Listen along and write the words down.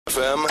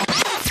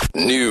FM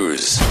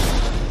News.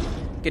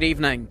 Good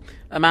evening.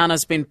 A man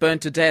has been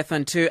burnt to death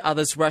and 2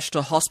 others rushed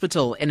to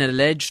hospital in an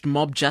alleged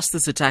mob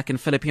justice attack in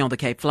Phillippi on the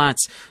Cape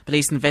Flats.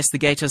 Police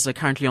investigators are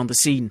currently on the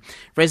scene.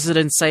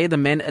 Residents say the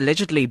men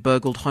allegedly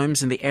burgled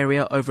homes in the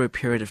area over a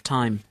period of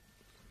time.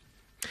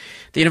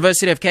 The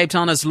University of Cape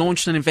Town has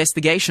launched an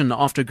investigation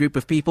after a group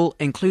of people,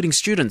 including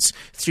students,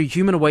 threw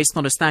human waste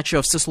on a statue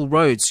of Cecil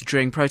Rhodes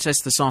during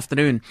protests this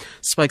afternoon.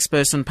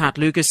 Spokesperson Pat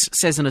Lucas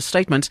says in a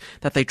statement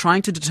that they're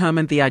trying to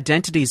determine the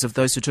identities of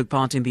those who took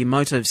part in the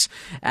motives.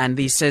 And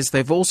he says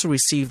they've also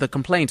received the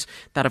complaint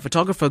that a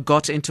photographer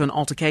got into an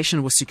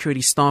altercation with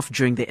security staff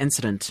during the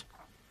incident.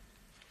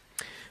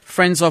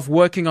 Friends of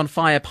Working on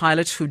Fire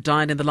pilot who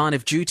died in the line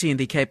of duty in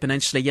the Cape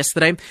Peninsula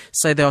yesterday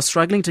say they are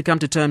struggling to come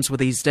to terms with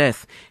his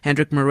death.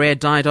 Hendrik Marais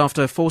died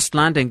after a forced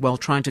landing while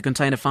trying to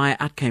contain a fire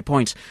at Cape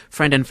Point.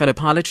 Friend and fellow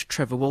pilot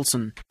Trevor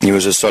Wilson. He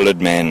was a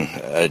solid man,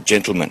 a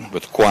gentleman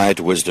with quiet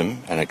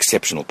wisdom, an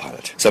exceptional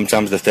pilot.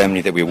 Sometimes the family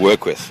that we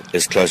work with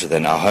is closer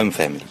than our home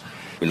family.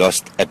 We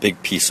lost a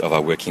big piece of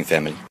our working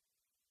family.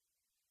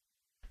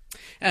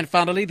 And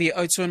finally, the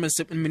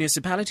Oudtshoorn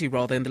municipality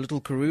in the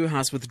Little Karoo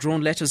has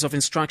withdrawn letters of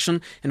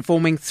instruction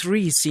informing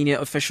 3 senior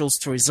officials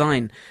to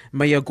resign.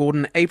 Mayor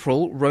Gordon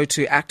April wrote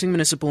to Acting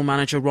Municipal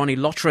Manager Ronnie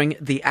Lottering,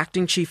 the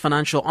Acting Chief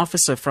Financial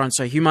Officer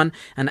Francois Human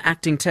and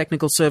Acting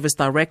Technical Service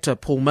Director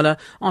Paul Miller,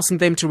 asking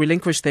them to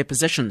relinquish their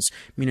positions.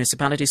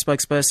 Municipality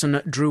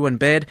spokesperson Drew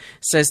Baird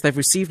says they've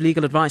received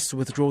legal advice to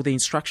withdraw the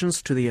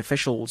instructions to the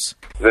officials.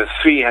 The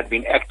 3 had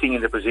been acting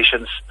in the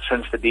positions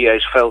since the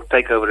DA's failed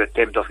takeover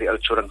attempt of the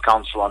Oudtshoorn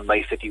Council on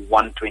May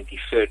 31,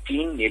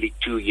 2013, nearly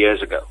 2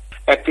 years ago.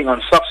 Acting on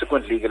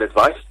subsequent legal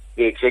advice,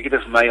 the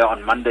executive mayor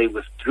on Monday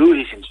withdrew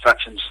his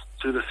instructions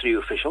to the 3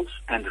 officials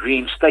and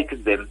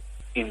reinstated them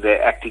in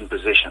their acting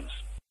positions.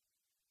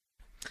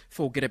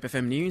 For Good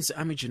FM News,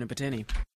 I'm Eugene Pateni.